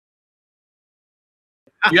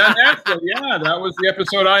Yeah, that was the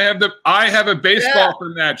episode. I have a baseball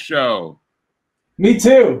from that show. Me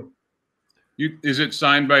too. Is it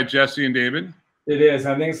signed by Jesse and David? It is.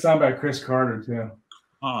 I think it's signed by Chris Carter too.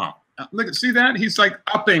 Oh, look, see that? He's like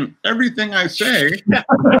upping everything I say.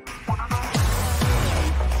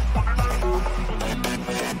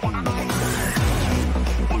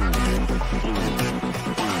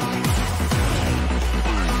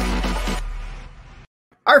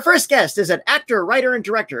 Our first guest is an actor, writer, and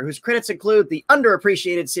director whose credits include the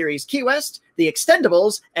underappreciated series Key West, The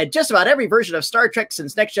Extendables, and just about every version of Star Trek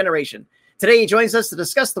since Next Generation. Today he joins us to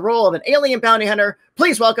discuss the role of an alien bounty hunter.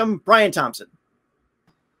 Please welcome Brian Thompson.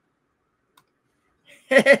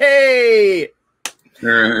 Hey!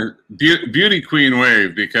 Beauty queen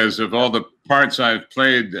wave because of all the parts I've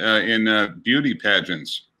played in beauty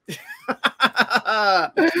pageants.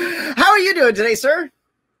 How are you doing today, sir?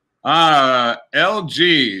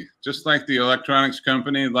 LG, just like the electronics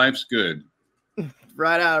company, life's good.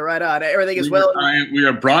 Right on, right on. Everything is well. We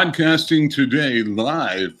are broadcasting today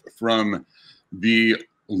live from the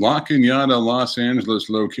La Cañada, Los Angeles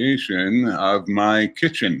location of my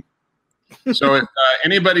kitchen. So if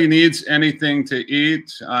anybody needs anything to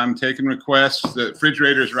eat, I'm taking requests. The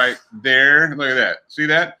refrigerator's right there. Look at that. See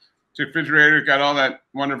that? The refrigerator got all that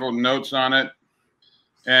wonderful notes on it.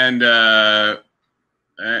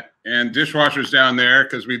 And dishwasher's down there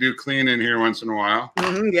because we do clean in here once in a while.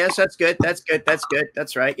 Yes, that's good. That's good. That's good.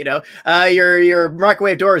 That's right. You know, your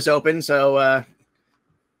microwave door is open, so.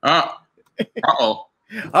 Uh-oh.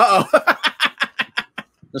 Uh-oh.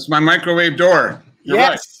 That's my microwave door. You're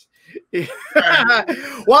yes. Right.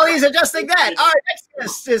 While he's adjusting that, our next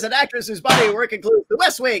guest is an actress whose body of work includes The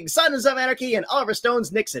West Wing, Sons of Anarchy, and Oliver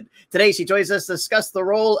Stone's Nixon. Today, she joins us to discuss the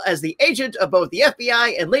role as the agent of both the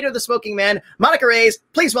FBI and later the Smoking Man, Monica Reyes.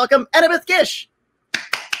 Please welcome Annabeth Gish.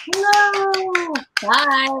 Hello.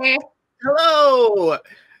 Hi. Hello.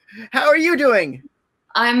 How are you doing?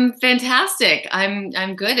 I'm fantastic.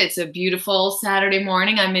 I'm good. It's a beautiful Saturday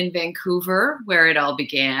morning. I'm in Vancouver, where it all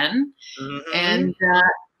began, and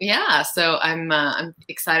yeah, so I'm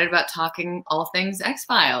excited about talking all things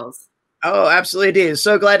X-Files. Oh, absolutely, Dean.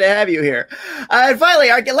 So glad to have you here. And finally,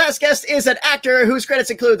 our last guest is an actor whose credits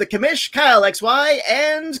include The Commish, Kyle XY,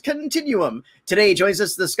 and Continuum. Today, he joins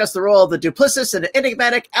us to discuss the role of the duplicitous and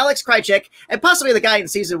enigmatic Alex Krycek, and possibly the guy in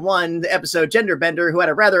season 1, the episode Gender Bender, who had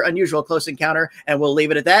a rather unusual close encounter, and we'll leave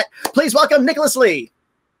it at that. Please welcome Nicholas Lea.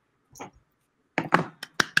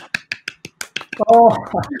 Oh,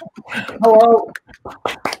 hello.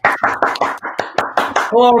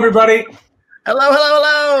 Hello, everybody. Hello, hello,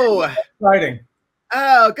 hello. Exciting.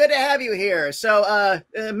 Oh, good to have you here. So,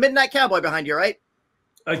 Midnight Cowboy behind you, right?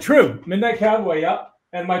 True. Midnight Cowboy, yep.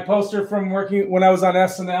 And my poster from working when I was on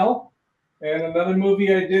SNL, and another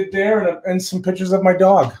movie I did there, and some pictures of my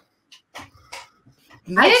dog.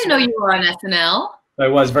 I didn't know you were on SNL. I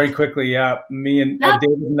was very quickly, yeah. Me and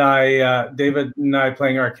David and I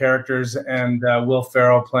playing our characters, and Will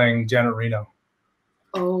Ferrell playing Janet Reno.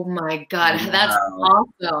 Oh my God, that's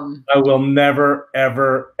awesome! I will never,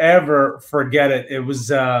 ever, ever forget it. It was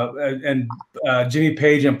Jimmy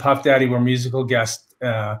Page and Puff Daddy were musical guests,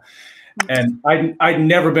 and I'd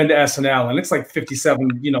never been to SNL, and it's like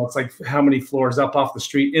 57. You know, it's like how many floors up off the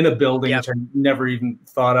street in a building, which I never even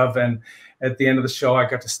thought of, and. At the end of the show, I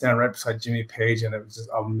got to stand right beside Jimmy Page, and it was just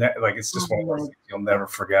it's just one of those things you'll never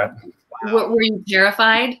forget. Wow. Were you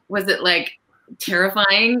terrified? Was it like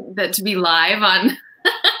terrifying that to be live on?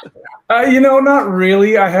 You know, not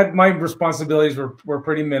really. I had my responsibilities were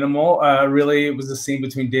pretty minimal. Really, it was a scene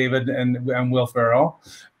between David and Will Ferrell,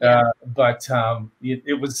 but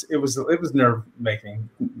it was nerve making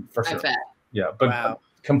for sure. I bet. Yeah, but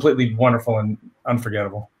completely wonderful and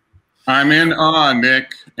unforgettable. I'm in awe,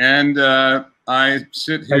 Nick, and I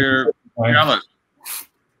sit here jealous.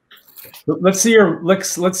 Let's see your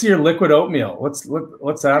liquid oatmeal. What's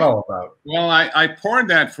that all about? Well, I poured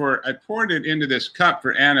it into this cup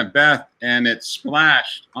for Annabeth, and it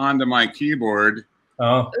splashed onto my keyboard.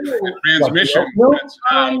 Oh, transmission.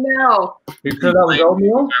 Oh no! You sure that was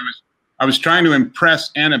oatmeal? I was trying to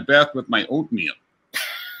impress Annabeth with my oatmeal.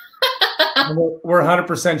 We're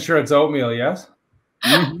 100% sure it's oatmeal. Yes.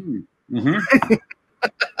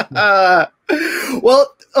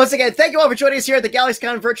 Well, once again, thank you all for joining us here at the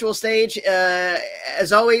GalaxyCon virtual stage.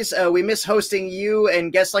 As always, we miss hosting you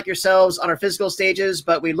and guests like yourselves on our physical stages,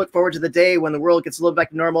 but we look forward to the day when the world gets a little back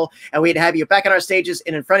to normal and we'd have you back on our stages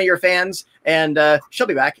and in front of your fans, and she'll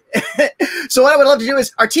be back. So what I would love to do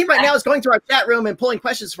is, our team right now is going through our chat room and pulling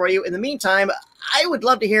questions for you. In the meantime, I would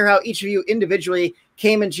love to hear how each of you individually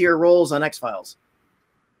came into your roles on X-Files.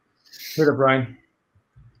 Hear it, Brian.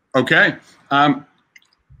 Okay.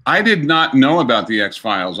 I did not know about the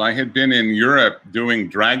X-Files. I had been in Europe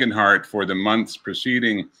doing Dragonheart for the months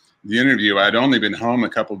preceding the interview. I'd only been home a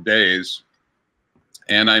couple days,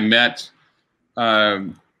 and I met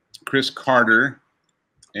Chris Carter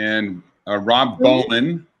and Rob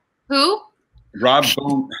Bowman. Who? Rob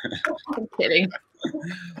Bowman. I'm kidding.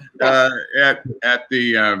 At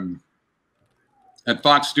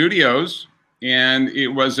Fox Studios, and it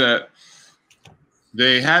was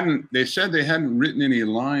they said they hadn't written any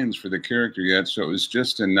lines for the character yet, so it was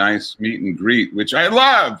just a nice meet and greet, which I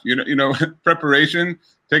love. You know, preparation,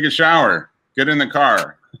 take a shower, get in the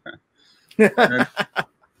car.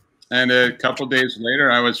 and a couple days later,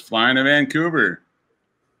 I was flying to Vancouver.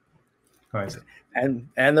 Nice. And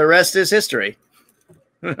the rest is history.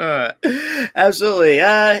 Absolutely.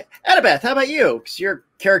 Annabeth, how about you? Because your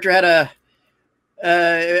character had a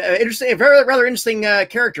rather interesting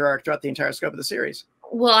character arc throughout the entire scope of the series.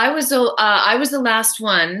 Well, I was the last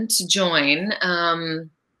one to join.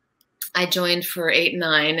 I joined for 8 and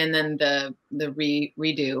 9, and then the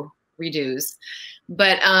redos.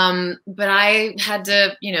 But I had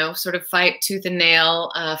to, you know, sort of fight tooth and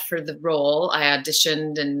nail for the role. I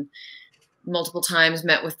auditioned and multiple times,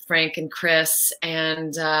 met with Frank and Chris,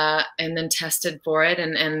 and then tested for it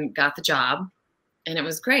and got the job, and it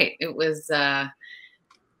was great. It was a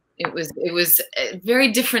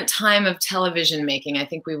very different time of television making. I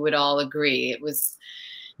think we would all agree. It was,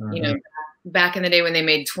 you know, back in the day when they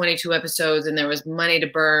made 22 episodes and there was money to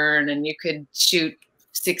burn and you could shoot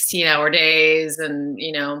 16-hour days, and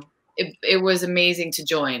you know, it was amazing to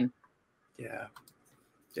join. Yeah,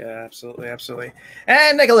 absolutely.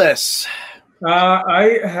 And Nicholas,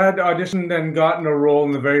 I had auditioned and gotten a role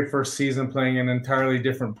in the very first season, playing an entirely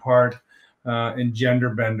different part in Gender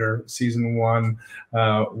Bender season 1,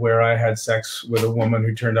 where I had sex with a woman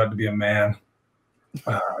who turned out to be a man.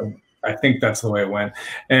 I think that's the way it went.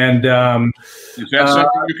 And is that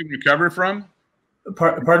something you can recover from?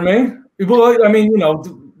 Pardon me? Well, I mean, you know,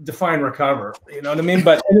 define recover. You know what I mean?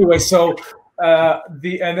 But anyway, so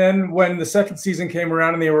and then when the second season came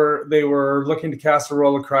around and they were looking to cast a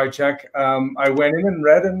role of Krycek, I went in and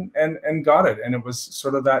read and got it, and it was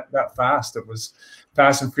sort of that fast. It was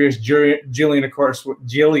fast and furious. Jillian, of course,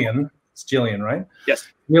 it's Jillian, right? Yes.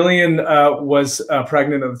 Jillian was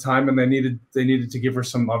pregnant at the time, and they needed to give her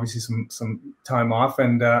some time off,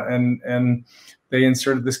 and they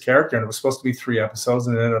inserted this character, and it was supposed to be 3 episodes,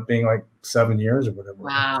 and it ended up being like 7 years or whatever.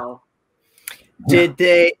 Wow. Did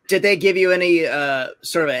they give you any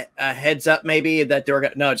sort of a heads up maybe that they were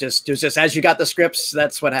gonna, no, just as you got the scripts,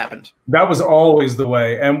 that's what happened? That was always the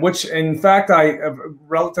way, and which in fact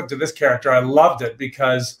relative to this character, I loved it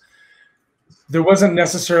because there wasn't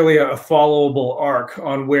necessarily a followable arc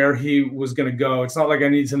on where he was going to go. It's not like I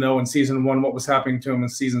need to know in season 1 what was happening to him in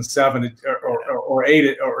season 7 or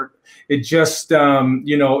 8, or it just,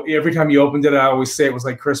 you know, every time you opened it, I always say it was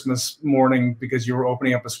like Christmas morning, because you were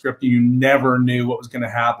opening up a script and you never knew what was going to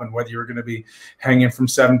happen, whether you were going to be hanging from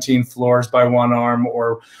 17 floors by one arm,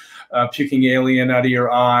 or puking alien out of your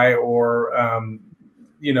eye, or,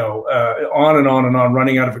 you know, on and on and on,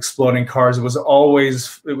 running out of exploding cars. It was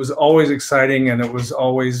always exciting, and it was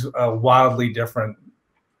always wildly different.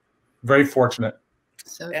 Very fortunate.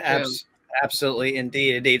 So true. Absolutely,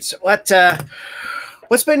 indeed. So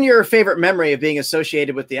what's been your favorite memory of being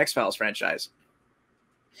associated with the X-Files franchise?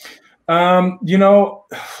 You know,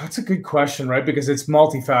 that's a good question, right? Because it's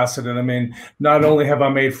multifaceted. I mean, not only have I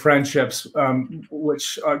made friendships,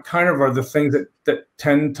 which kind of are the things that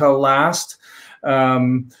tend to last,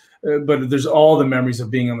 but there's all the memories of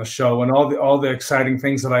being on the show and all the exciting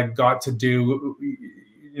things that I got to do,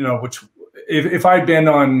 you know, which if I'd been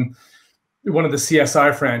on one of the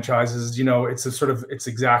CSI franchises, you know, it's it's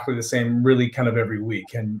exactly the same, really, kind of every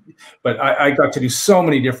week. But I got to do so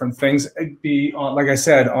many different things. It'd be on, like I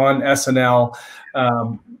said, on SNL.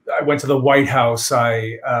 I went to the White House.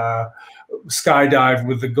 I skydived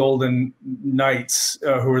with the Golden Knights,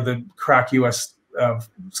 who are the crack U.S.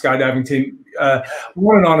 Skydiving team. On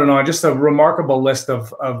and on and on. Just a remarkable list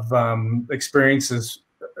of experiences.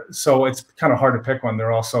 So it's kind of hard to pick one.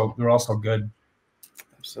 They're also good.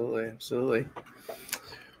 Absolutely.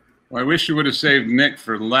 Well, I wish you would have saved Nick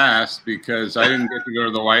for last, because I didn't get to go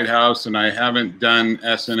to the White House and I haven't done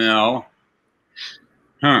SNL.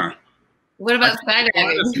 Huh. What about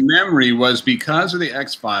skydiving? This memory was because of the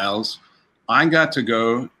X-Files. I got to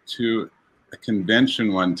go to a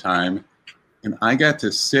convention one time, and I got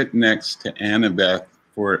to sit next to Annabeth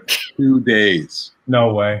for 2 days.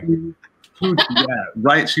 No way. Yeah,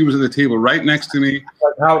 right. She was at the table right next to me.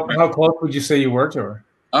 How close would you say you were to her?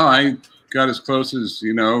 Oh, I got as close as,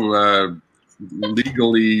 you know,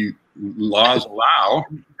 legally laws allow.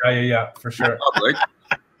 Yeah, for sure. Public.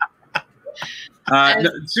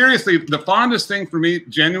 Seriously, the fondest thing for me,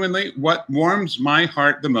 genuinely, what warms my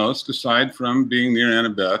heart the most, aside from being near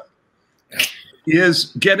Annabeth, is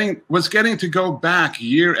getting to go back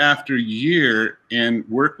year after year and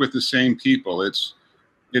work with the same people. It's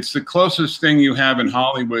the closest thing you have in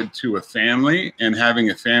Hollywood to a family, and having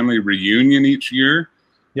a family reunion each year.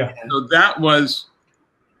 Yeah. So that was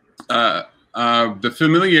the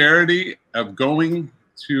familiarity of going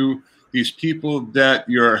to these people that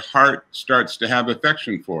your heart starts to have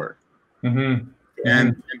affection for. Mm-hmm.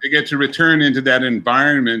 And to get to return into that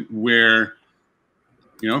environment where,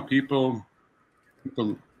 you know, people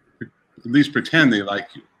at least pretend they like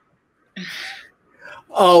you.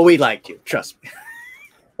 Oh, we liked you. Trust me.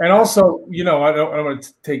 And also, you know, I don't want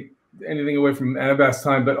to take anything away from Annabeth's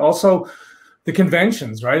time, but also the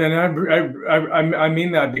conventions, right? And I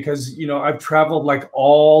mean that because, you know, I've traveled like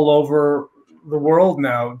all over the world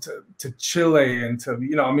now to Chile and to,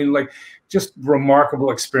 you know, I mean, like just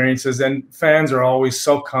remarkable experiences. And fans are always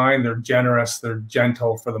so kind. They're generous. They're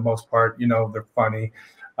gentle for the most part. You know, they're funny.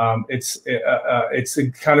 It's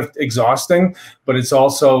kind of exhausting, but it's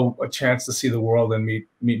also a chance to see the world and meet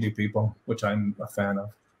new people, which I'm a fan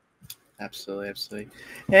of. Absolutely, absolutely.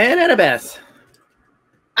 And Annabeth.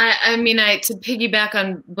 I mean, to piggyback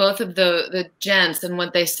on both of the gents and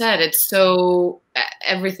what they said, it's so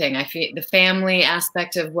everything. I feel the family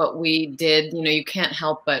aspect of what we did, you know, you can't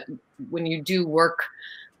help but when you do work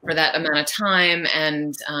for that amount of time.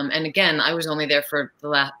 And again, I was only there for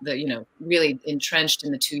you know, really entrenched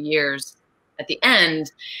in the 2 years at the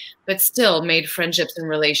end, but still made friendships and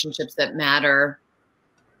relationships that matter.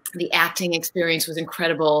 The acting experience was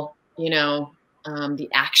incredible, you know, the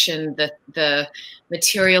action, the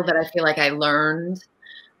material that I feel like I learned.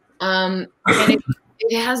 And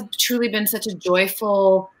it has truly been such a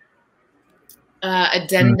joyful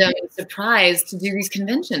addendum and surprise to do these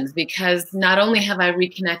conventions, because not only have I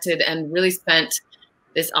reconnected and really spent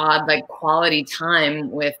this odd, like, quality time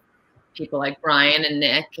with people like Brian and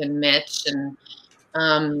Nick and Mitch and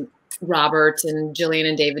Robert and Jillian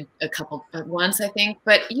and David once, I think.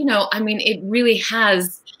 But, you know, I mean, it really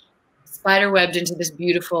has spiderwebbed into this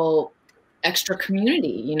beautiful extra community,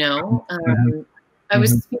 you know. I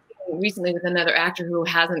was speaking recently with another actor who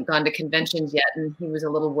hasn't gone to conventions yet, and he was a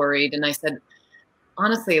little worried. And I said,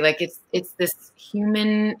 honestly, like it's this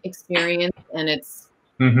human experience, and it's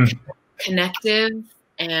connective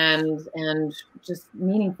and just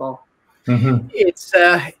meaningful.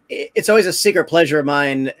 It's always a secret pleasure of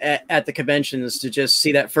mine at the conventions to just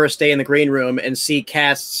see that first day in the green room and see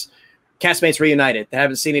castmates reunited. They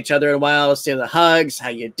haven't seen each other in a while. See the hugs. How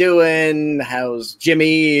you doing? How's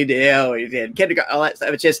Jimmy? You know, you did kindergarten, all that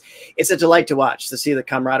stuff. It's a delight to watch, to see the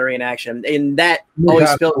camaraderie in action. And that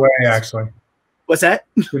always feels away, actually. What's that?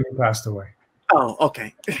 Jimmy passed away. Oh,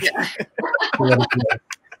 okay. Yeah.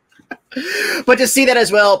 But to see that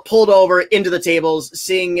as well, pulled over into the tables,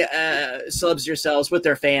 seeing celebs yourselves with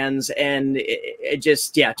their fans, and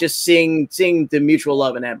just seeing the mutual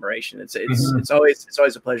love and admiration. It's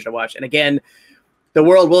always a pleasure to watch. And again, the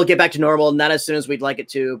world will get back to normal, not as soon as we'd like it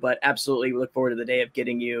to, but absolutely we look forward to the day of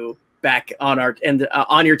getting you back on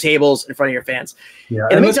on your tables in front of your fans. Yeah.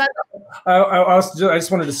 In the meantime, I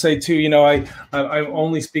just wanted to say too, you know, I'm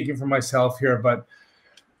only speaking for myself here, but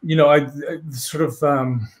you know, I sort of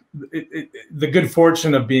the good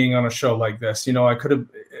fortune of being on a show like this. You know,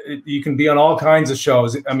 you can be on all kinds of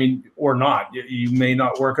shows. I mean, or not. You may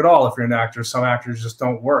not work at all if you're an actor. Some actors just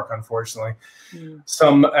don't work, unfortunately.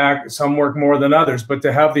 Some work more than others. But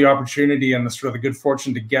to have the opportunity and the sort of the good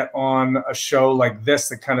fortune to get on a show like this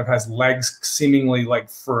that kind of has legs seemingly like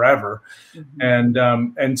forever, and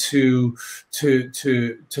to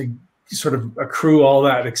sort of accrue all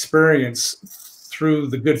that experience through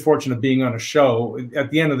the good fortune of being on a show,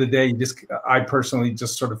 at the end of the day, I personally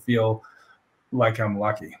just sort of feel like I'm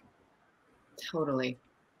lucky. Totally.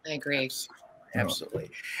 I agree.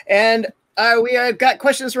 Absolutely. And we have got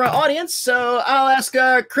questions from our audience, so I'll ask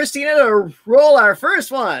Christina to roll our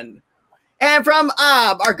first one. And from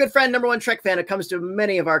our good friend, #1 Trek fan, who comes to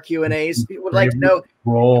many of our Q&As, would like to know.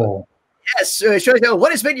 Roll. Yes.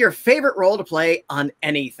 What has been your favorite role to play on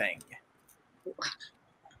anything?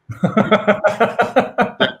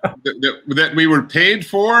 that we were paid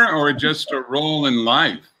for, or just a role in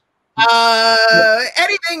life?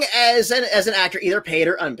 Anything as an actor, either paid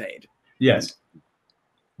or unpaid. Yes.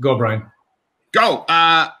 Go, Brian. Go.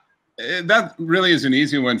 That really is an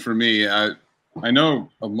easy one for me. I know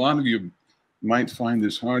a lot of you might find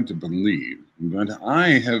this hard to believe, but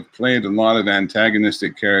I have played a lot of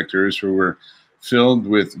antagonistic characters who were filled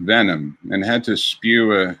with venom and had to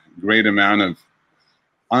spew a great amount of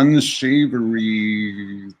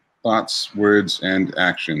unsavory thoughts, words, and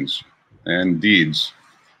actions and deeds.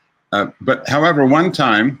 But however, one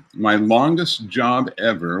time, my longest job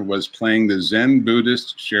ever was playing the Zen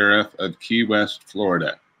Buddhist sheriff of Key West,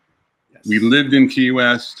 Florida. Yes. We lived in Key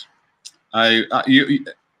West. Our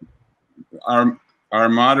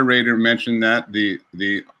moderator mentioned that the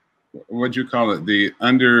what'd you call it? The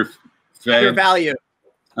undervalued.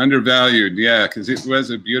 Undervalued, yeah, because it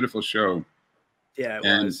was a beautiful show. Yeah,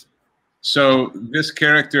 it was. So this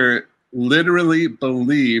character literally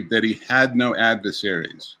believed that he had no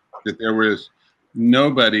adversaries, that there was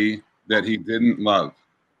nobody that he didn't love.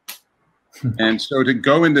 And so to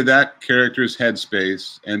go into that character's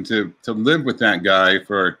headspace and to live with that guy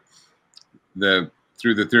for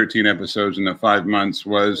through the 13 episodes in the 5 months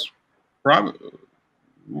was probably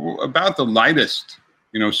about the lightest,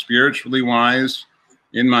 spiritually wise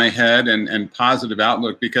in my head and positive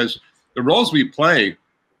outlook, because the roles we play,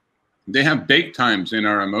 they have bake times in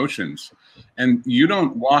our emotions. And you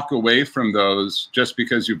don't walk away from those just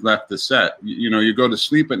because you've left the set. You go to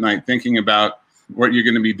sleep at night thinking about what you're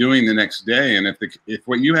going to be doing the next day. And if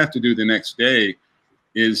what you have to do the next day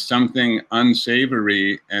is something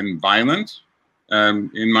unsavory and violent,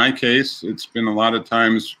 in my case, it's been a lot of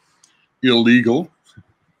times illegal.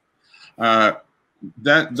 Are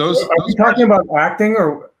you talking about acting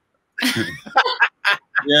or?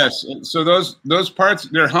 Yes. So those parts,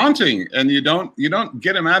 they're haunting, and you don't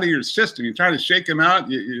get them out of your system. You try to shake them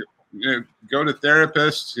out. You go to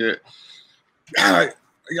therapists. I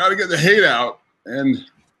got to get the hate out, and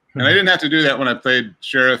I didn't have to do that when I played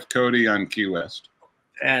Sheriff Cody on Key West.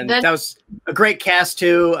 And that was a great cast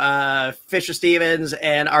too. Fisher Stevens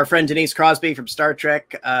and our friend Denise Crosby from Star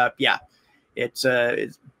Trek. Yeah,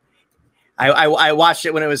 I watched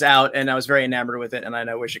it when it was out, and I was very enamored with it, and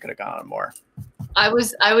I wish it could have gone on more. I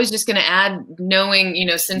was just going to add, knowing,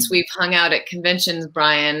 since we've hung out at conventions,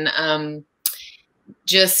 Brian,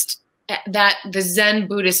 just that the Zen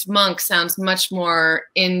Buddhist monk sounds much more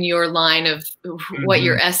in your line of what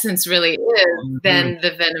your essence really is than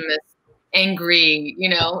the venomous, angry,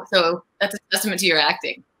 so that's a testament to your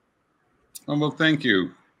acting. Oh, well, thank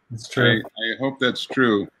you. It's true. I hope that's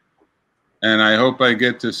true. And I hope I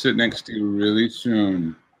get to sit next to you really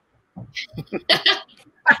soon.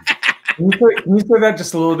 Can you say that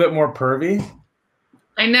just a little bit more pervy?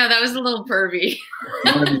 I know, that was a little pervy.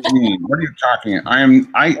 What do you mean? What are you talking about?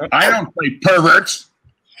 I don't play perverts.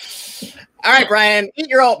 All right, Brian, eat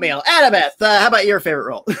your oatmeal. Annabeth, how about your favorite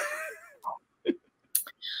role?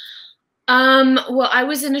 Well, I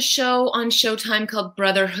was in a show on Showtime called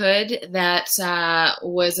Brotherhood that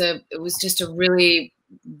was just a really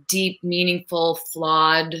deep, meaningful,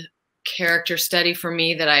 flawed character study for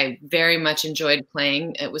me that I very much enjoyed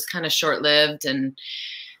playing. It was kind of short-lived and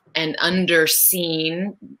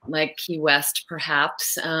underseen, like Key West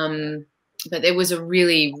perhaps, but it was a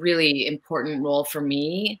really, really important role for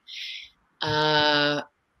me. Gosh,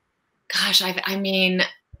 I've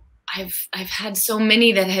had so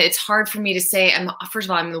many that it's hard for me to say. First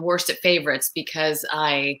of all, I'm the worst at favorites because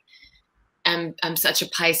I'm such a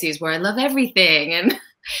Pisces where I love everything,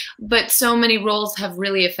 but so many roles have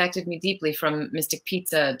really affected me deeply, from Mystic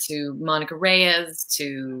Pizza to Monica Reyes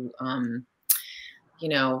to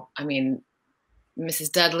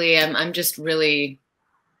Mrs. Dudley. I'm just really,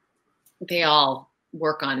 they all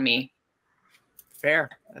work on me.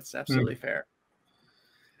 Fair. That's absolutely fair.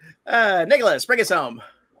 Nicholas, bring us home.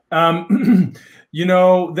 It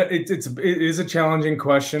is a challenging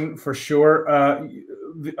question for sure.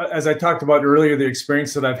 As I talked about earlier, the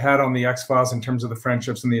experience that I've had on the X-Files in terms of the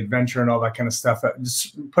friendships and the adventure and all that kind of stuff,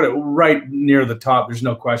 just put it right near the top. There's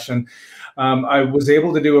no question. I was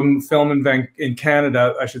able to do a film in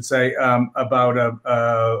Canada, I should say, about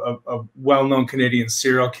a well-known Canadian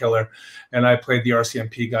serial killer, and I played the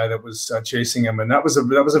RCMP guy that was chasing him, and that was a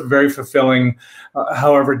very fulfilling,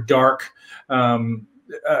 however dark,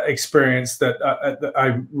 experience that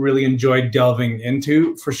I really enjoyed delving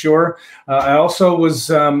into, for sure. I also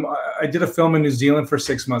I did a film in New Zealand for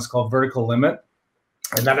 6 months called Vertical Limit,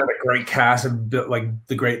 and that had a great cast of like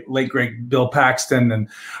the late great Bill Paxton and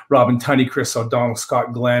Robin Tunney, Chris O'Donnell,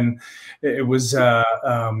 Scott Glenn. It was a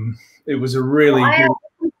really I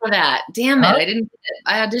auditioned for that. Damn it, I didn't.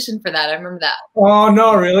 I auditioned for that. I remember that. Oh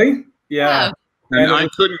no, really? Yeah. And I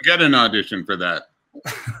couldn't get an audition for that.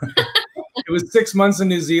 It was 6 months in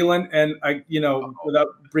New Zealand, and without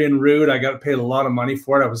being rude, I got paid a lot of money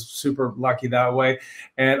for it. I was super lucky that way.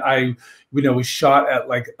 And we shot at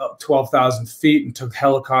like 12,000 feet and took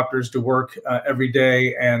helicopters to work every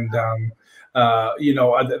day. And You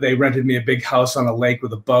know, they rented me a big house on a lake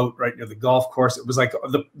with a boat right near the golf course. It was like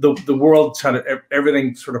the world kind of,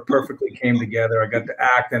 everything sort of perfectly came together. I got to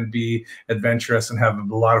act and be adventurous and have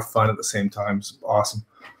a lot of fun at the same time. It's awesome.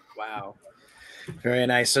 Wow. Very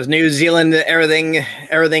nice. So New Zealand, everything.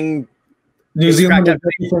 New Zealand is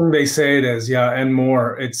everything they say it is, yeah, and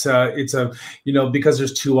more. It's a, you know, because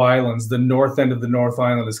there's two islands. The north end of the North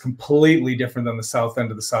Island is completely different than the south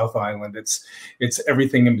end of the South Island. It's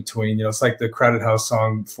everything in between. You know, it's like the Crowded House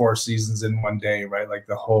song, 4 Seasons in One Day, right? Like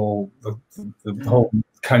the whole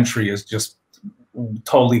country is just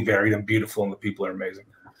totally varied and beautiful, and the people are amazing.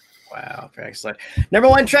 Wow, very excellent. Number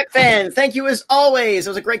 1 Trek fan, thank you as always. It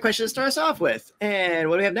was a great question to start us off with. And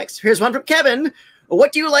what do we have next? Here's one from Kevin.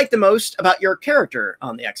 What do you like the most about your character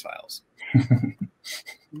on the X-Files?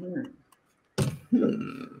 Go,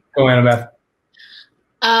 Annabeth.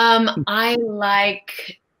 I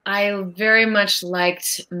very much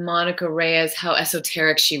liked Monica Reyes, how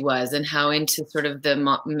esoteric she was, and how into sort of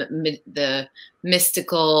the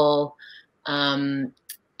mystical. And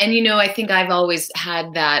you know, I think I've always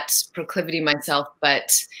had that proclivity myself,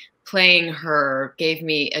 but playing her gave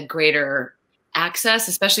me a greater access,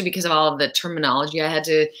 especially because of all of the terminology I had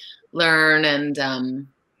to learn. And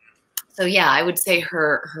so, yeah, I would say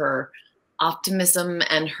her optimism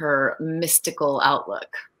and her mystical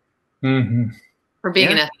outlook for being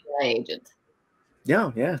an FBI agent.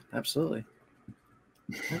 Yeah, absolutely.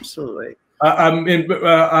 Absolutely.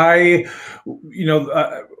 I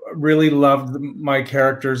really loved my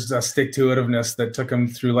character's stick-to-itiveness that took him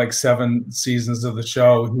through like 7 seasons of the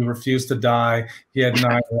show. He refused to die. He had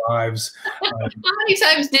 9 lives. How many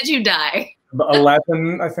times did you die?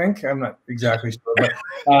 11, I think. I'm not exactly sure,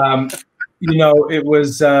 but you know, it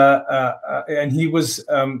was, and he was.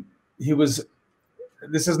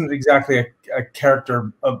 This isn't exactly a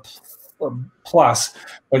character plus,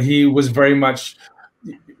 but he was very much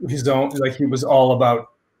his own. Like he was all about.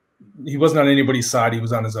 He wasn't on anybody's side. He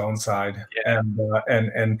was on his own side, and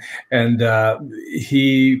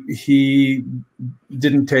he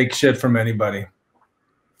didn't take shit from anybody.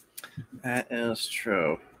 That is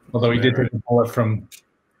true. Although he did take a bullet from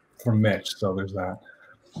Mitch, so there's that.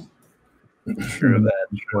 True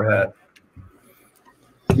that.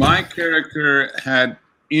 My character had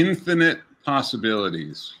infinite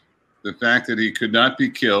possibilities. The fact that he could not be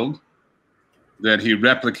killed, that he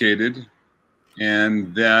replicated,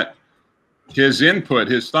 and that his input,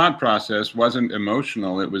 his thought process wasn't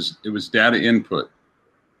emotional. It was data input.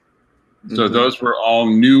 So those were all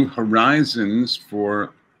new horizons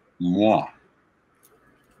for moi.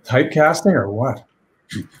 Typecasting or what?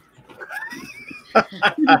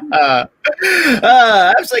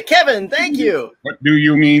 Absolutely. Kevin, thank you. What do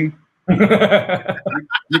you mean? Have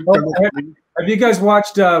you guys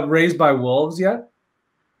watched Raised by Wolves yet?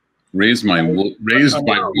 Raised by Wolves?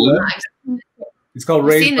 It's called I've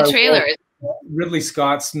Raised seen by the trailer. Wolves. Ridley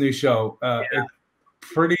Scott's new show. It's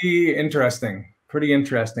pretty interesting.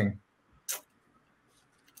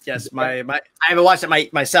 Yes, I haven't watched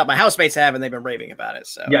it myself. My housemates have, and they've been raving about it.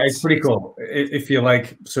 So yeah, it's pretty cool. If you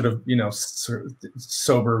like sort of, you know,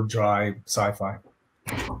 sober, dry sci-fi.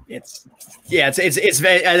 It's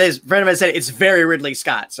very, as Brendan said, it's very Ridley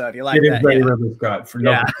Scott. So if you like it that, is very Ridley Scott.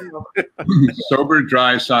 Sober,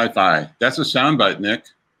 dry sci-fi. That's a soundbite, Nick.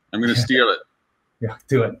 I'm going to steal it. Yeah,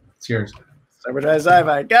 do it. It's yours. Sober, dry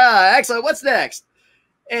sci-fi. God, excellent. What's next?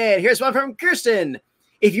 And here's one from Kirsten.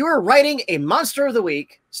 If you were writing a Monster of the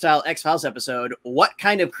Week style X-Files episode, what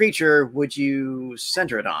kind of creature would you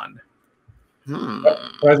center it on?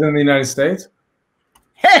 President of the United States?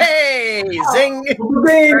 Hey, zing!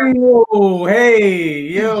 Zing! Oh, hey,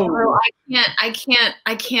 yo! Oh, I can't.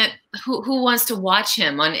 Who wants to watch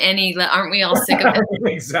him on any? Aren't we all sick of it?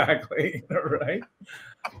 Exactly. Right.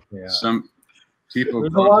 Yeah. Some people.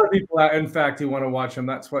 There's a lot of people, in fact, who want to watch him.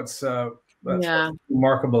 That's what's what's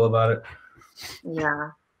remarkable about it.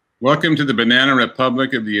 Yeah. Welcome to the Banana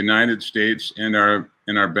Republic of the United States and our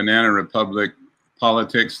Banana Republic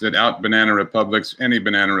politics that out Banana Republics any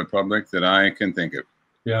Banana Republic that I can think of.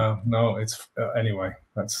 Yeah, no, it's anyway,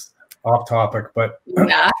 that's off topic, but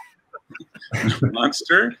yeah.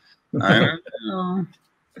 Monster? I don't know.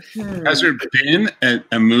 Has there been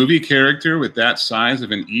a movie character with that size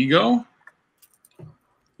of an ego?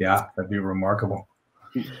 Yeah, that'd be remarkable.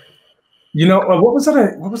 You know, what was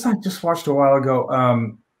that? What was I just watched a while ago?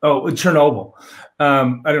 Chernobyl.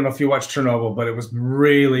 I don't know if you watched Chernobyl, but it was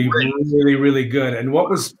really good. And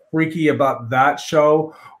what was freaky about that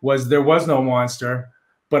show was there was no monster,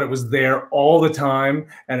 but it was there all the time,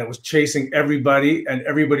 and it was chasing everybody, and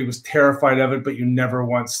everybody was terrified of it. But you never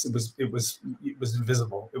once it was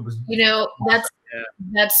invisible. It was, you know,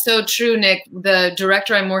 That's so true, Nick. The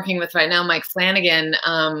director I'm working with right now, Mike Flanagan,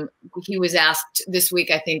 he was asked this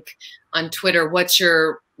week, I think, on Twitter, what's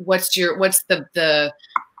the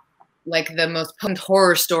like the most potent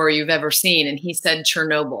horror story you've ever seen? And he said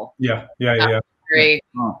Chernobyl. Yeah. Very,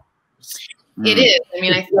 It is. I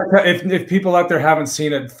mean, if people out there haven't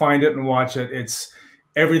seen it, find it and watch it. It's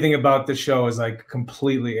everything about the show is like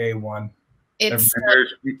completely A1. It's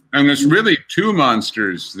and there's really two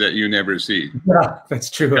monsters that you never see. Yeah,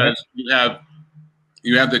 that's true. Because you have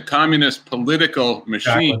the communist political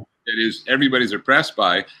machine that is everybody's oppressed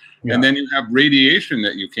by, and then you have radiation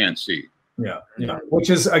that you can't see. Yeah.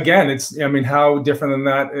 Which is, again, I mean, how different than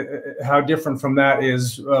that? How different from that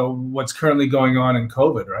is what's currently going on in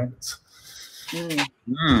COVID, right?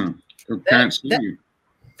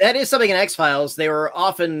 That is something in X-Files. They were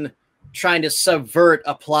often trying to subvert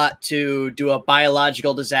a plot to do a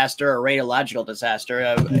biological disaster or radiological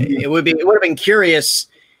disaster. It would have been curious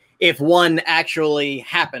if one actually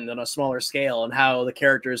happened on a smaller scale and how the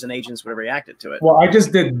characters and agents would have reacted to it. Well, I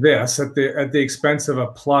just did this at the expense of a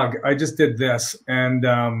plug. I just did this, and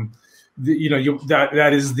that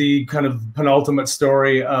is the kind of penultimate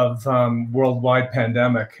story of worldwide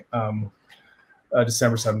pandemic,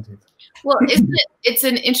 December 17th. Well, it's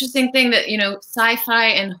an interesting thing that, sci-fi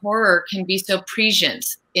and horror can be so prescient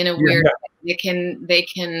in a weird way. They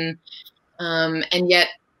can, and yet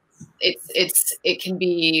it can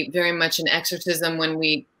be very much an exorcism when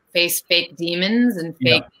we face fake demons and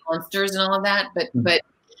fake monsters and all of that. But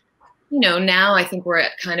now I think we're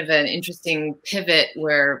at kind of an interesting pivot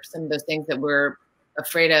where some of those things that we're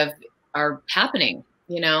afraid of are happening,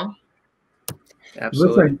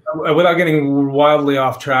 Absolutely. Listen, without getting wildly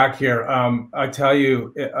off track here, I tell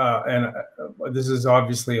you, and this is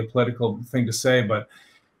obviously a political thing to say, but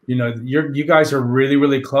you guys are really,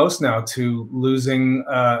 really close now to losing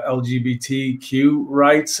LGBTQ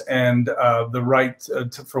rights and the right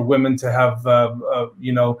for women to have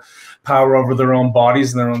power over their own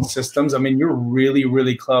bodies and their own systems. I mean, you're really,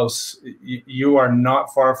 really close. You are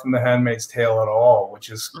not far from The Handmaid's Tale at all, which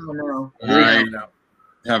is.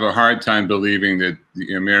 I have a hard time believing that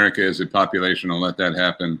America as a population will let that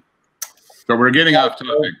happen. So we're getting off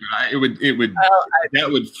topic. But that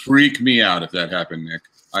would freak me out if that happened, Nick.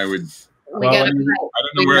 I don't know where I'd be living.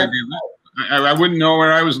 I wouldn't know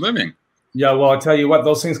where I was living. Yeah, well, I'll tell you what,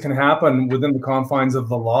 those things can happen within the confines of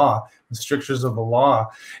the law, the strictures of the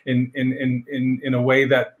law, in a way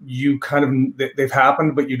that you kind of they've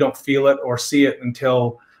happened, but you don't feel it or see it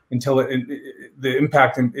until the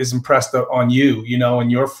impact is impressed on you,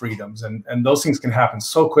 and your freedoms, and those things can happen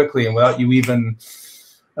so quickly and without you even,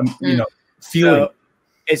 feeling. So,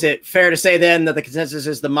 is it fair to say then that the consensus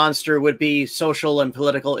is the monster would be social and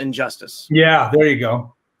political injustice? Yeah, there you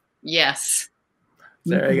go. Yes.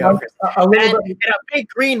 There you go. And a big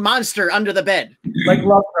green monster under the bed. Like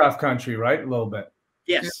Lovecraft Country, right? A little bit.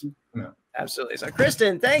 Yes. Yeah. Absolutely. So,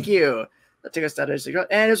 Kristen, thank you. That took us down to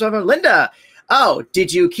and here's one from Linda. Oh,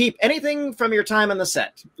 did you keep anything from your time on the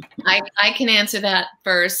set? I can answer that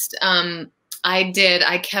first. I did.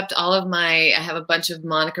 I kept all of I have a bunch of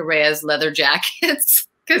Monica Reyes leather jackets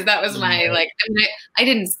because that was my, I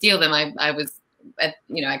didn't steal them. I was, I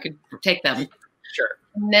could take them. Sure.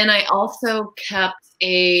 And then I also kept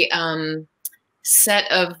a set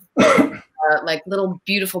of little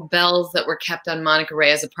beautiful bells that were kept on Monica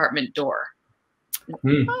Reyes' apartment door.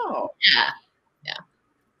 Oh. Yeah.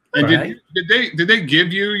 And did they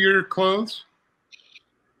give you your clothes?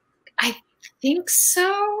 I think so.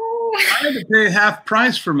 I had to pay half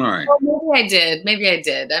price for mine. Well, maybe I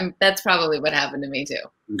did. That's probably what happened to me too.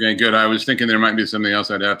 Okay, good. I was thinking there might be something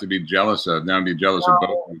else I'd have to be jealous of. Now I'd be jealous of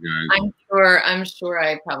both of you guys. I'm sure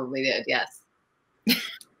I probably did. Yes.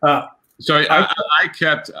 So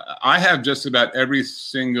I have just about every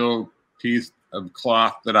single piece of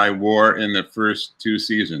cloth that I wore in the first 2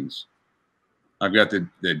 seasons. I've got the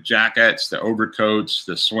jackets, the overcoats,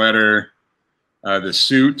 the sweater, the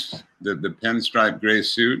suit, the pinstripe gray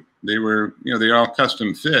suit. They were, they're all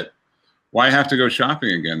custom fit. Why have to go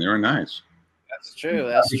shopping again? They were nice. That's true.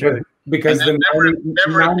 That's true. Because the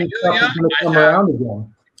come around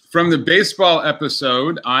again. From the baseball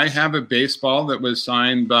episode, I have a baseball that was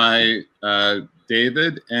signed by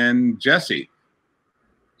David and Jesse.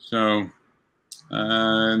 So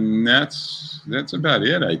that's about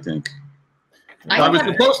it, I think. I was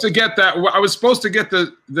supposed to get that. I was supposed to get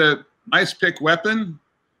the ice pick weapon,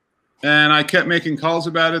 and I kept making calls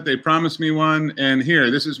about it. They promised me one, and here,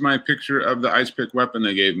 this is my picture of the ice pick weapon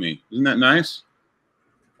they gave me. Isn't that nice?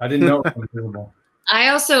 I didn't know it was visible. I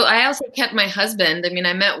also kept my husband. I mean,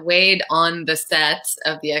 I met Wade on the set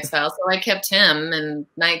of the X-Files, so I kept him, and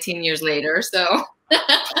 19 years later, so.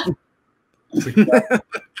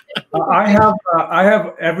 I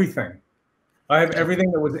have everything. I have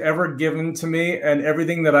everything that was ever given to me, and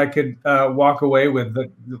everything that I could walk away with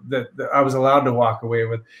that I was allowed to walk away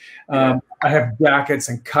with. I have jackets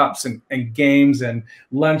and cups and games and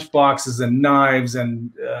lunch boxes and knives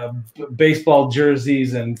and baseball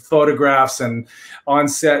jerseys and photographs and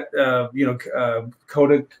on-set,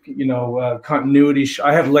 coded, continuity.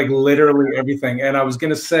 I have like literally everything. And I was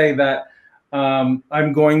going to say that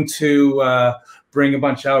I'm going to bring a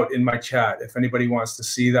bunch out in my chat if anybody wants to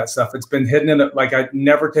see that stuff. It's been hidden in it. Like I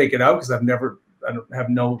never take it out because I don't have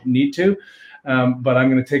no need to. But I'm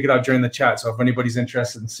going to take it out during the chat. So if anybody's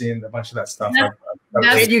interested in seeing a bunch of that stuff,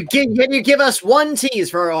 can you give us one tease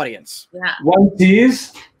for our audience? Yeah. One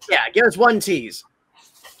tease? Yeah, give us one tease.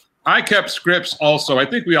 I kept scripts also. I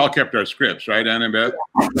think we all kept our scripts, right, Annabeth?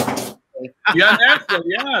 Yeah,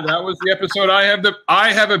 that was the episode.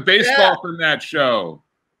 I have a baseball from that show.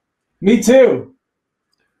 Me too.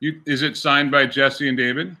 Is it signed by Jesse and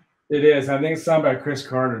David? It is. I think it's signed by Chris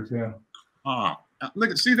Carter too. Oh,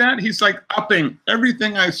 look, see that? He's like upping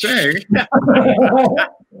everything I say.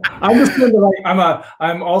 I'm just like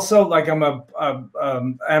I'm also like I'm a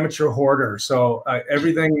amateur hoarder. So I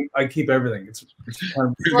keep everything. It's kind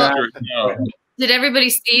of Did everybody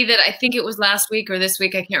see that? I think it was last week or this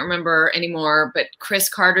week. I can't remember anymore. But Chris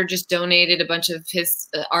Carter just donated a bunch of his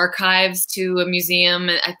archives to a museum.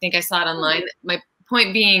 I think I saw it online. My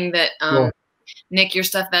point being that, Nick, your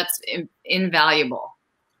stuff, that's invaluable.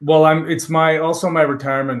 Well, it's also my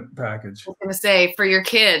retirement package. I was going to say, for your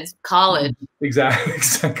kids, college. Exactly.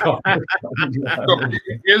 So,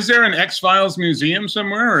 is there an X-Files museum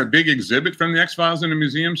somewhere, or a big exhibit from the X-Files in a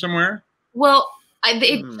museum somewhere? Well,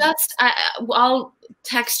 I'll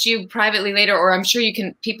text you privately later, or I'm sure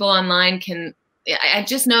people online can. I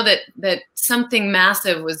just know that something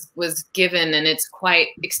massive was given, and it's quite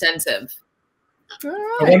extensive. All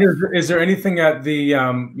right. I wonder, is there anything at the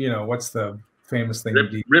what's the famous thing?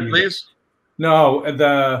 Ripley's? No, they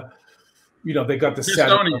got the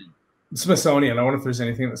Smithsonian. I wonder if there's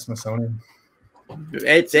anything at the Smithsonian.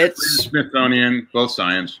 It's Smithsonian, both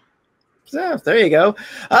science. So there you go.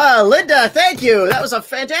 Linda, thank you. That was a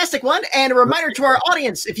fantastic one. And a reminder to our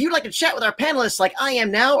audience, if you'd like to chat with our panelists like I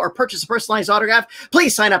am now or purchase a personalized autograph,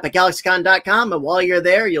 please sign up at GalaxyCon.com. And while you're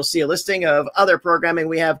there, you'll see a listing of other programming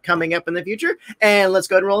we have coming up in the future. And let's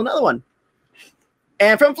go ahead and roll another one.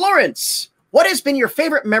 And from Florence, what has been your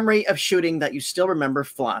favorite memory of shooting that you still remember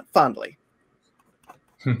fondly?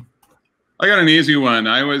 I got an easy one.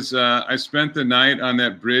 I spent the night on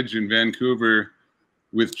that bridge in Vancouver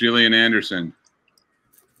with Gillian Anderson,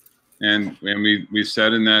 and we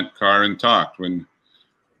sat in that car and talked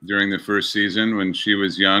during the first season when she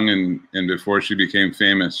was young and before she became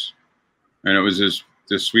famous, and it was just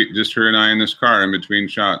sweet, just her and I in this car in between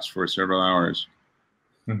shots for several hours.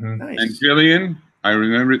 Mm-hmm. Nice. And Gillian, I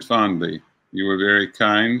remember it fondly. You were very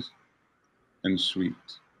kind and sweet.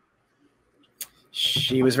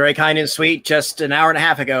 She was very kind and sweet just an hour and a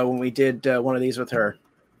half ago when we did one of these with her.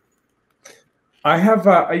 I have,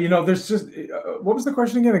 there's just, what was the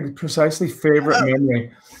question again? Precisely favorite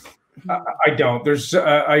memory. I don't.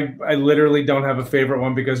 I literally don't have a favorite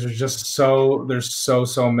one because there's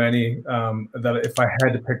so many that if I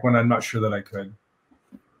had to pick one, I'm not sure that I could.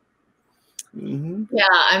 Mm-hmm. Yeah,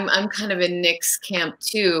 I'm kind of in Nick's camp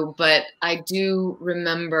too, but I do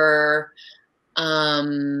remember.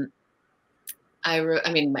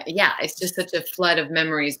 It's just such a flood of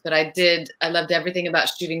memories. But I loved everything about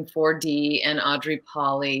shooting 4D and Audrey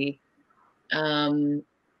Polly. And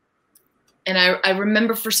I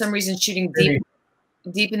remember for some reason shooting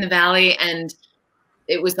deep in the valley, and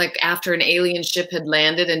it was like after an alien ship had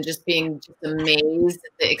landed and just being just amazed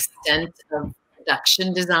at the extent of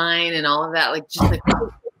production design and all of that. Like just like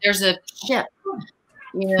there's a ship,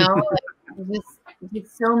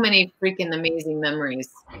 just so many freaking amazing memories.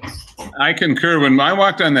 I concur. When I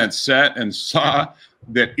walked on that set and saw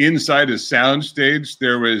that inside a soundstage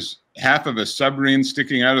there was half of a submarine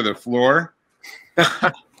sticking out of the floor,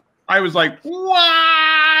 I was like,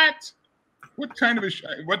 "What? What kind of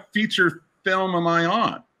what feature film am I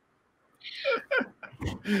on?"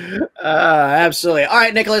 Absolutely. All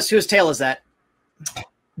right, Nicholas, whose tail is that?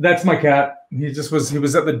 That's my cat. He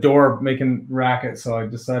was at the door making racket, so I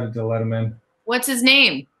decided to let him in. What's his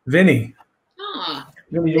name? Vinny. Oh.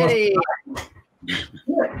 Vinny.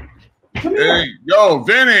 Hey, yo,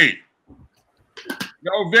 Vinny.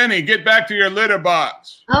 Yo, Vinny, get back to your litter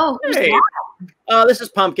box. Oh, hey. This is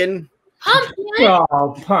Pumpkin. Pumpkin.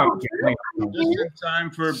 Oh, pumpkin. Just in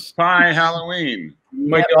time for pie Halloween.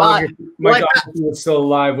 My dog, if he was still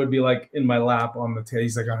alive, would be like in my lap on the tail.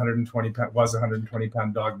 He's like 120 pound, was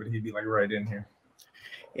 120-pound dog, but he'd be like right in here.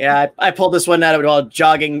 Yeah, I pulled this one out of while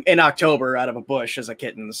jogging in October out of a bush as a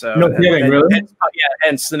kitten. So no kidding, really?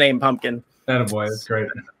 Hence the name Pumpkin. Attaboy, that's great.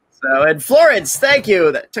 So, and Florence, thank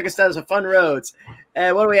you. That took us down some fun roads.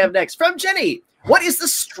 And what do we have next? From Jenny, what is the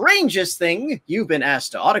strangest thing you've been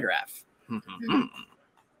asked to autograph?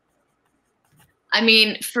 I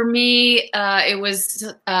mean, for me, it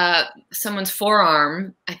was someone's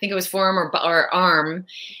forearm. I think it was forearm or arm,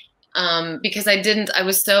 because I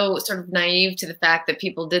was so sort of naive to the fact that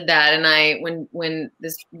people did that. And when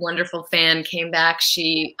this wonderful fan came back,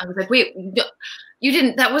 I was like, wait, you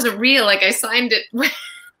didn't, that wasn't real. Like I signed it. No,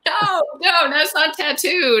 that's not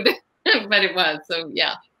tattooed. But it was. So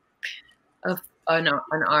yeah, an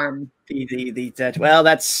arm. Well,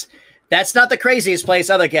 that's not the craziest place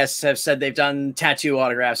other guests have said they've done tattoo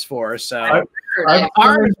autographs for. So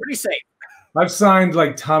arm is pretty safe. I've signed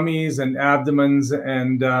like tummies and abdomens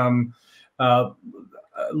and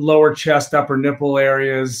lower chest, upper nipple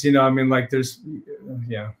areas. You know, I mean, like there's,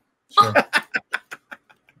 yeah. Sure.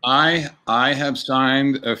 I have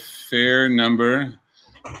signed a fair number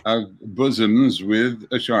of bosoms with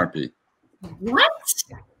a Sharpie. What?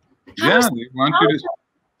 Yeah, they want you to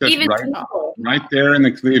right there in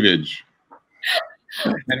the cleavage.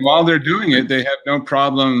 And while they're doing it, they have no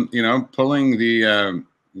problem, you know, pulling the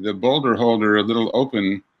boulder holder a little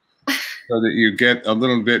open so that you get a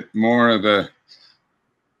little bit more of a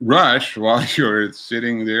rush while you're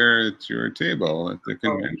sitting there at your table at the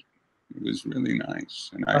convention. It was really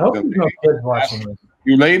nice. And I hope there's no kids watching this.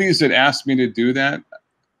 You ladies that asked me to do that,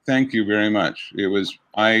 thank you very much.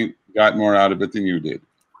 I got more out of it than you did.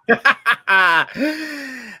 But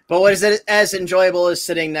was it as enjoyable as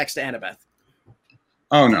sitting next to Annabeth?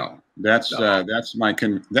 Oh no, that's my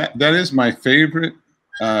that is my favorite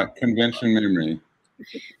convention memory.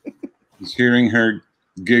 Is hearing her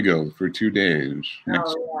giggle for 2 days.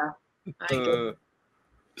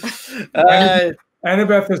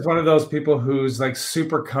 Annabeth is one of those people who's like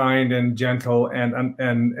super kind and gentle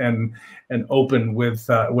and open with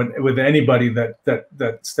anybody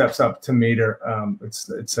that steps up to meet her. It's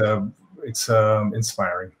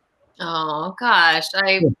inspiring. Oh gosh,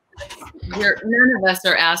 none of us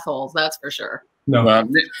are assholes. That's for sure. No,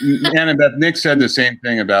 Annabeth, Nick said the same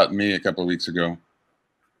thing about me a couple of weeks ago.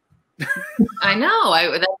 I know.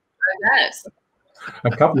 That's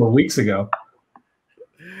a couple of weeks ago.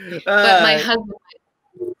 But my husband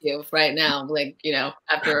you right now, like, you know,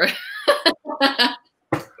 after.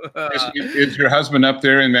 Is your husband up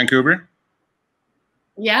there in Vancouver?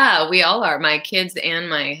 Yeah, we all are. My kids and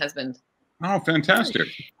my husband. Oh, fantastic!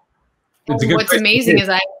 What's amazing is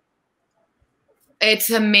it's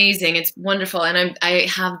amazing. It's wonderful, and I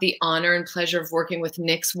have the honor and pleasure of working with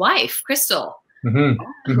Nick's wife, Crystal. Mm-hmm.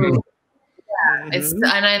 And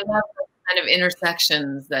I love the kind of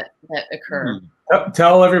intersections that occur.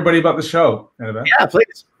 Tell everybody about the show, Annabeth. Yeah,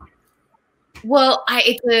 please. Well,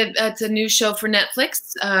 it's a new show for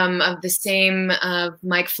Netflix of the same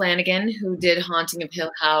Mike Flanagan, who did Haunting of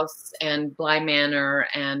Hill House and Bly Manor,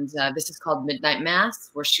 and this is called Midnight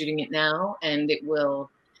Mass. We're shooting it now, and it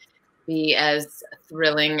will be as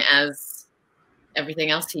thrilling as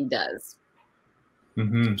everything else he does.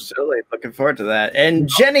 Mm-hmm. Absolutely, looking forward to that. And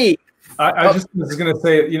Jenny. I just was going to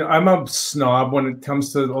say, you know, I'm a snob when it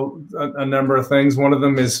comes to a number of things. One of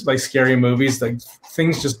them is like scary movies. Like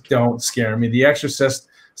things just don't scare me. The Exorcist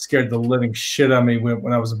scared the living shit out of me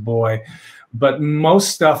when I was a boy. But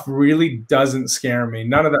most stuff really doesn't scare me.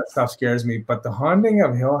 None of that stuff scares me. But The Haunting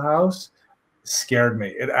of Hill House scared me.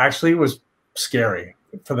 It actually was scary.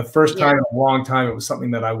 For the first time in a long time, it was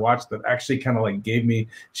something that I watched that actually kind of like gave me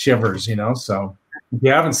shivers, you know? So if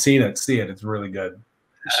you haven't seen it, see it. It's really good.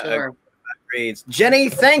 Sure. Jenny,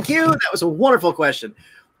 thank you. That was a wonderful question.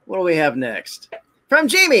 What do we have next? From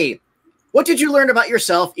Jamie, what did you learn about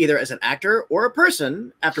yourself, either as an actor or a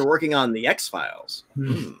person, after working on The X-Files?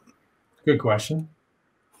 Good question.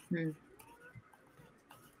 Go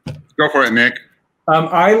for it, Nick.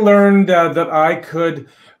 I learned that I could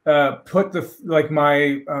put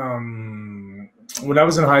when I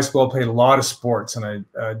was in high school, I played a lot of sports, and I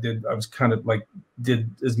was kind of like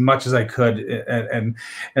did as much as I could, and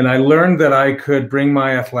I learned that I could bring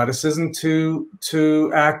my athleticism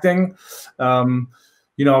to acting.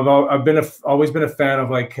 You know, I've always been a fan of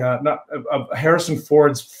like of Harrison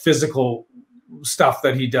Ford's physical stuff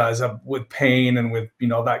that he does with pain and with, you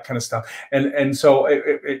know, that kind of stuff, and so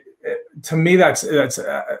to me, that's a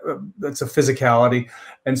physicality.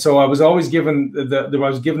 And so I was always given I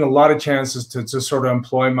was given a lot of chances to sort of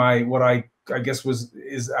employ my, what I guess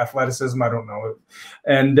is athleticism. I don't know.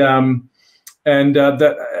 And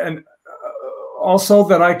also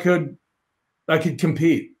that I could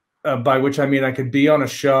compete, by which I mean I could be on a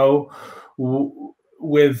show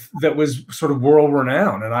that was sort of world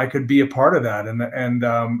renowned, and I could be a part of that,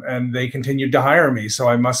 and they continued to hire me. So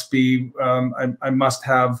I must be I must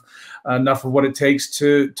have enough of what it takes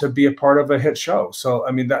to be a part of a hit show. So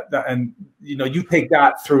I mean that and you know, you take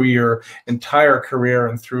that through your entire career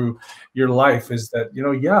and through your life, is that, you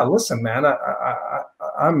know, yeah, listen, man,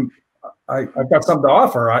 I've got something to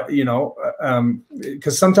offer,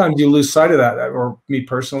 because sometimes you lose sight of that. Or me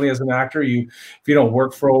personally, as an actor, if you don't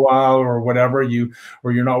work for a while or whatever,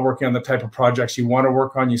 or you're not working on the type of projects you want to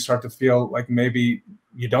work on, you start to feel like maybe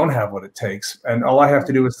you don't have what it takes. And all I have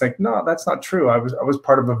to do is think, no, that's not true. I was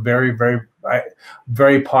part of a very, very,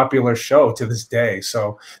 very popular show to this day.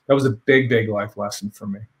 So that was a big, big life lesson for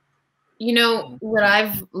me. You know, what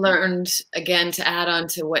I've learned, again, to add on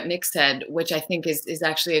to what Nick said, which I think is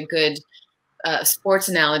actually a good sports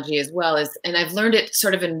analogy as well, and I've learned it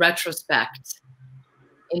sort of in retrospect,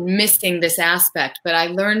 in missing this aspect, but I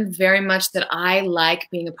learned very much that I like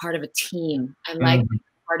being a part of a team. I like being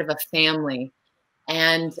a part of a family,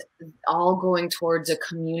 and all going towards a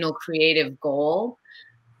communal creative goal.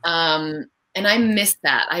 And I miss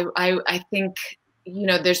that. I think, you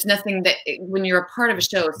know, there's nothing that, when you're a part of a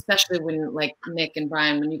show, especially when, like Nick and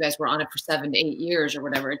Brian, when you guys were on it for 7 to 8 years or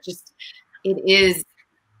whatever,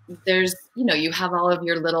 there's, you know, you have all of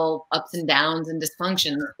your little ups and downs and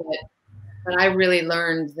dysfunctions, but I really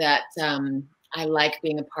learned that I like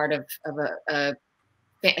being a part of a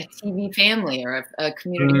TV family or a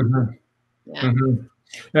community. Yeah.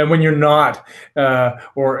 And when you're not,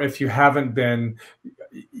 or if you haven't been,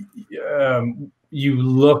 you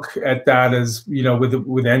look at that as, you know,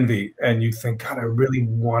 with envy, and you think, God, I really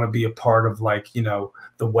want to be a part of, like, you know,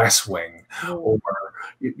 the West Wing, or,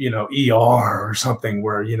 you know, ER or something,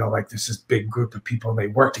 where, you know, like, there's this big group of people and they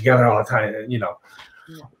work together all the time, you know.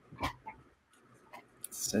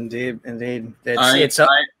 Indeed. I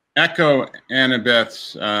echo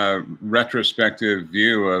Annabeth's retrospective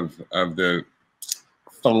view of the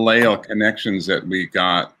filial connections that we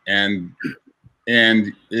got, and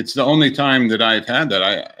it's the only time that I've had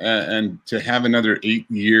that. And to have another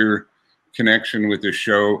 8-year connection with the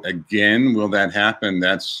show again, will that happen?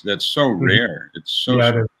 That's so rare. It's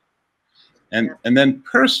so, and then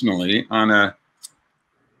personally, on a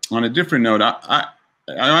different note,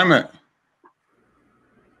 I'm a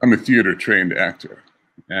theater trained actor,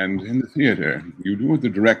 and in the theater, you do what the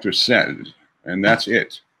director says, and that's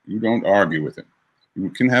it. You don't argue with him. You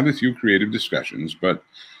can have a few creative discussions, but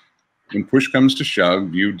when push comes to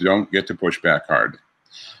shove, you don't get to push back hard.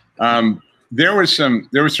 There were some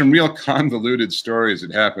real convoluted stories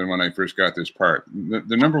that happened when I first got this part.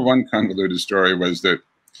 The number one convoluted story was that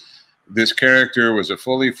this character was a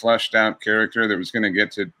fully fleshed out character that was going to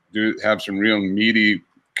get to have some real meaty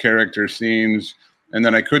character scenes, and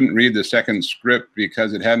then I couldn't read the second script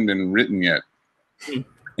because it hadn't been written yet.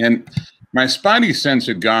 And my spidey sense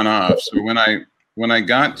had gone off. So when I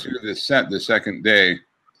got to the set the second day,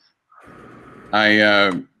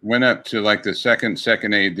 I went up to, like, the second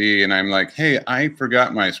AD, and I'm like, hey, I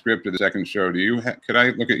forgot my script of the second show. Could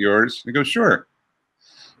I look at yours? He goes, sure.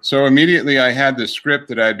 So immediately I had the script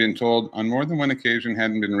that I had been told on more than one occasion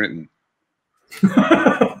hadn't been written.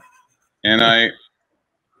 And I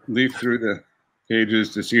leafed through the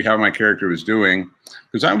pages to see how my character was doing,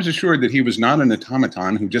 because I was assured that he was not an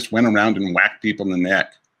automaton who just went around and whacked people in the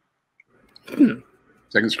neck.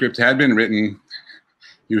 Second script had been written.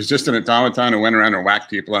 He was just an automaton who went around and whacked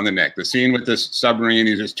people on the neck. The scene with this submarine,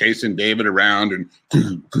 he's just chasing David around and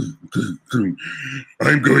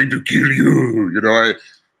I'm going to kill you. You know,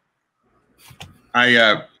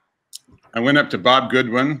 I went up to Bob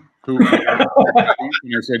Goodwin, who and I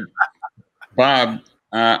said, Bob,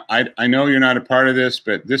 I know you're not a part of this,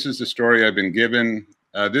 but this is the story I've been given.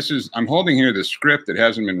 I'm holding here the script that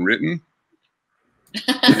hasn't been written.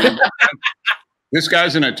 This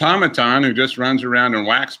guy's an automaton who just runs around and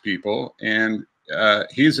whacks people, and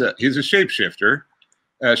he's a shapeshifter.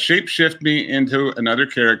 Shapeshift me into another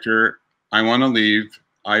character. I want to leave.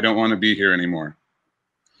 I don't want to be here anymore.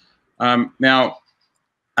 Now,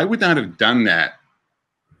 I would not have done that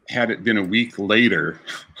had it been a week later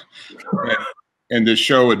and the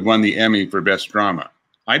show had won the Emmy for Best Drama.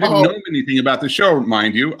 I didn't know anything about the show,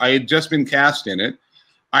 mind you. I had just been cast in it.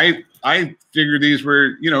 I figured these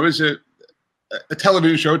were, you know, it was a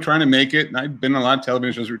television show trying to make it, and I've been in a lot of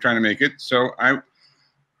television shows who were trying to make it. So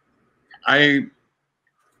I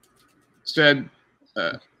said,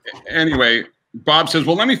 anyway, Bob says,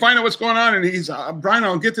 well, let me find out what's going on. And he's, Brian,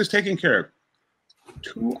 I'll get this taken care of.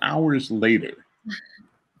 2 hours later,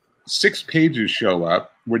 6 pages show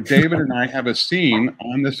up where David and I have a scene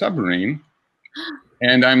on the submarine.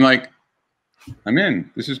 And I'm like, I'm in.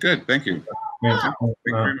 This is good. Thank you. Thank you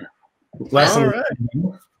very much. All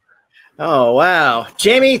right. Oh, wow.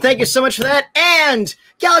 Jamie, thank you so much for that. And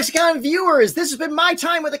GalaxyCon viewers, this has been my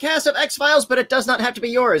time with the cast of X-Files, but it does not have to be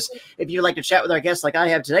yours. If you'd like to chat with our guests like I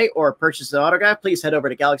have today or purchase an autograph, please head over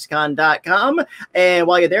to GalaxyCon.com. And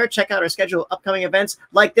while you're there, check out our schedule of upcoming events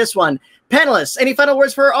like this one. Panelists, any final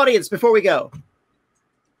words for our audience before we go?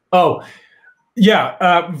 Oh, yeah.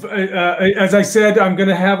 As I said, I'm going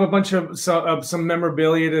to have a bunch of some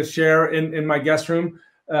memorabilia to share in my guest room,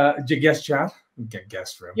 guest chat.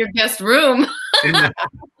 Guest room. Your guest room.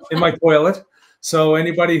 in my toilet. So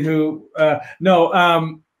anybody who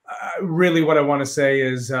really what I want to say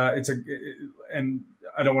is and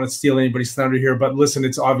I don't want to steal anybody's thunder here, but listen,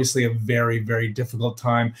 it's obviously a very, very difficult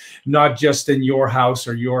time, not just in your house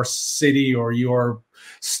or your city or your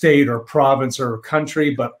state or province or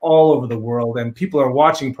country, but all over the world. And people are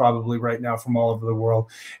watching probably right now from all over the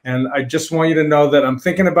world. And I just want you to know that I'm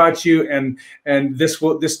thinking about you, and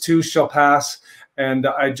this too shall pass. And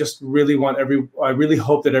I just really I really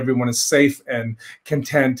hope that everyone is safe and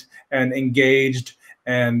content and engaged,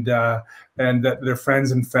 and that their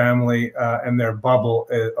friends and family and their bubble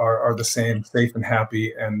are the same, safe and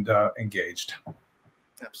happy and engaged.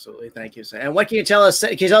 Absolutely. Thank you, sir. And what can you tell us?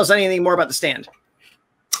 Can you tell us anything more about the stand?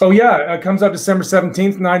 Oh yeah, it comes out December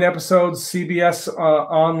 17th, 9 episodes, CBS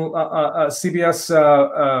CBS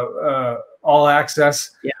All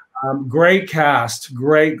Access. Yeah. Great cast,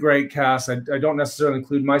 great cast. I don't necessarily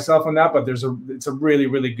include myself in that, but it's a really,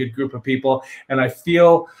 really good group of people, and I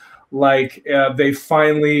feel like they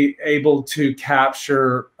finally able to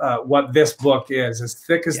capture what this book is. As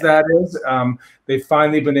thick as that is, they've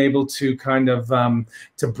finally been able to kind of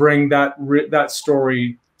to bring that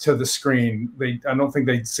story to the screen. I don't think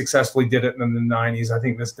they successfully did it in the 90s. I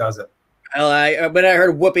think this does it. Well, when I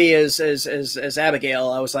heard Whoopi as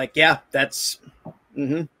Abigail, I was like, yeah, that's.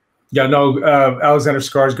 Mm-hmm. Yeah, no, Alexander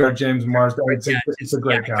Skarsgård, James Marsden. It's a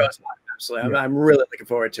great cast. Absolutely, I'm really looking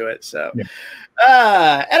forward to it. So,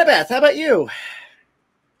 Annabeth, how about you?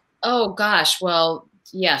 Oh gosh, well,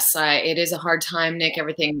 yes, it is a hard time, Nick.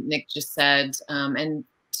 Everything Nick just said, and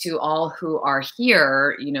to all who are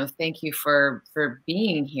here, thank you for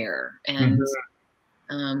being here, and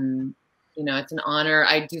it's an honor.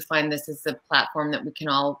 I do find this is a platform that we can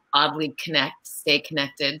all oddly stay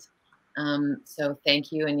connected. So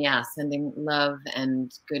thank you, and sending love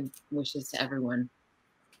and good wishes to everyone.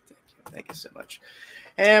 Thank you so much.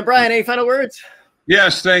 And Brian, any final words?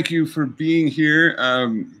 Yes, thank you for being here.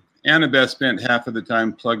 Annabeth spent half of the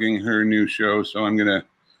time plugging her new show, so I'm going to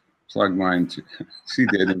plug mine too. She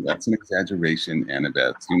did, and that's an exaggeration,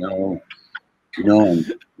 Annabeth.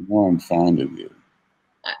 I'm fond of you.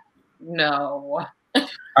 No. You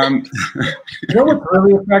know what's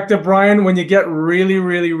really effective, Brian? When you get really,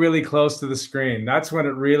 really, really close to the screen. That's when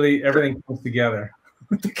everything comes together.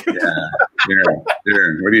 Yeah.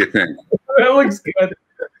 What do you think? That looks good.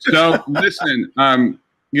 So listen,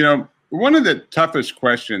 one of the toughest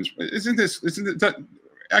questions isn't it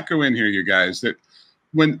echo in here, you guys, that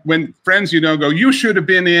when friends go, you should have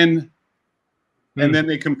been in, and then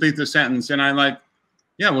they complete the sentence, and I'm like,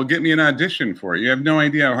 yeah, well, get me an audition for it. You have no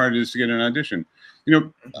idea how hard it is to get an audition.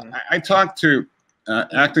 I talked to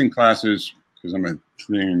acting classes because I'm a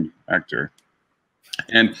trained actor,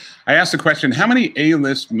 and I asked the question, how many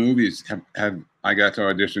A-list movies have I got to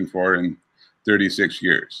audition for in 36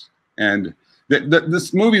 years? And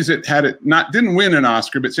this movies that didn't win an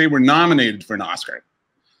Oscar, but say were nominated for an Oscar.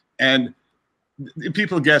 And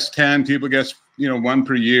people guess 10, people guess 1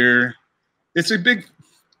 per year. It's a big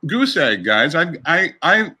goose egg, guys.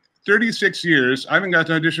 I 36 years, I haven't got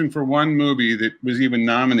to audition for one movie that was even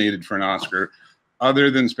nominated for an Oscar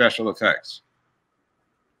other than special effects.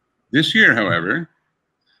 This year, however,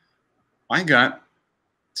 I got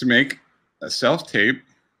to make a self-tape.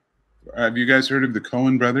 Have you guys heard of the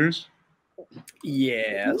Coen brothers?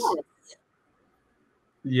 Yes.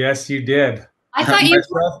 Yes, you did. I thought you.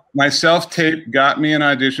 My self-tape got me an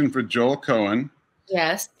audition for Joel Coen.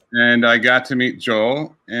 Yes. And I got to meet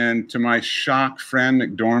Joel, and to my shock, Fran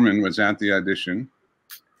McDormand was at the audition.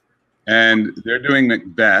 And they're doing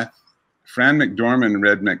Macbeth. Fran McDormand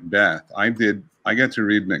read Macbeth. I got to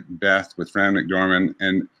read Macbeth with Fran McDormand,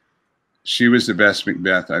 and she was the best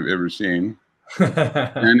Macbeth I've ever seen.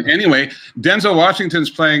 And anyway, Denzel Washington's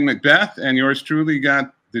playing Macbeth, and yours truly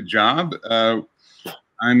got the job.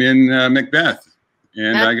 I'm in Macbeth,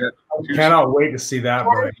 and I got. I cannot wait to see that,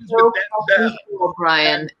 Brian. So cool,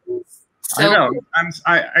 Brian. So I know.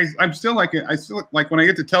 I'm still like when I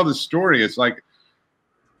get to tell this story, it's like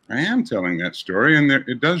I am telling that story, and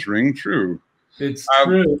it does ring true. It's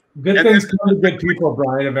true. Good things come to good people,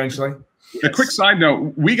 Brian. Eventually. A quick side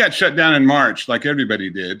note: we got shut down in March, like everybody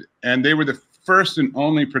did, and they were the first and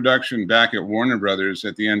only production back at Warner Brothers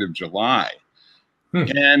at the end of July,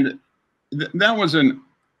 and that was an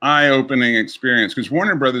eye-opening experience because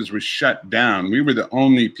Warner Brothers was shut down. We were the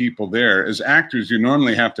only people there. As actors, you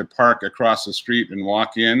normally have to park across the street and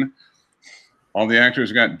walk in. All the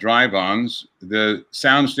actors got drive-ons. The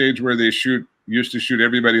soundstage where they used to shoot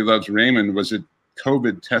Everybody Loves Raymond was a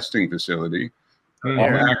COVID testing facility. All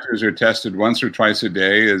the actors are tested once or twice a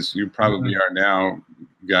day, as you probably are now,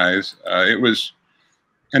 guys.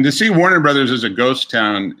 And to see Warner Brothers as a ghost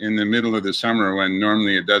town in the middle of the summer when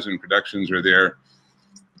normally a dozen productions are there,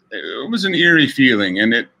 it was an eerie feeling,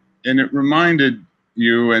 and it reminded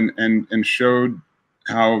you and showed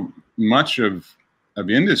how much of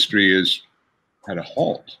industry is at a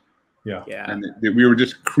halt. Yeah. And that we were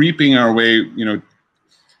just creeping our way,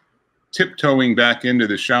 tiptoeing back into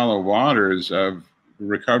the shallow waters of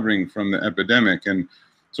recovering from the epidemic. And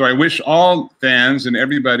so I wish all fans and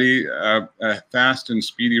everybody a fast and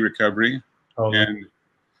speedy recovery. And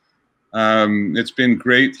it's been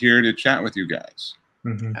great here to chat with you guys.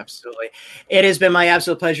 Absolutely. It has been my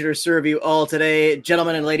absolute pleasure to serve you all today.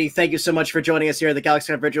 Gentlemen and lady, thank you so much for joining us here at the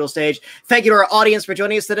GalaxyCon Virtual Stage. Thank you to our audience for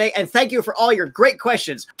joining us today, and thank you for all your great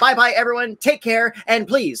questions. Bye-bye, everyone. Take care, and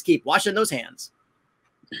please keep washing those hands.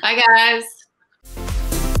 Bye, guys.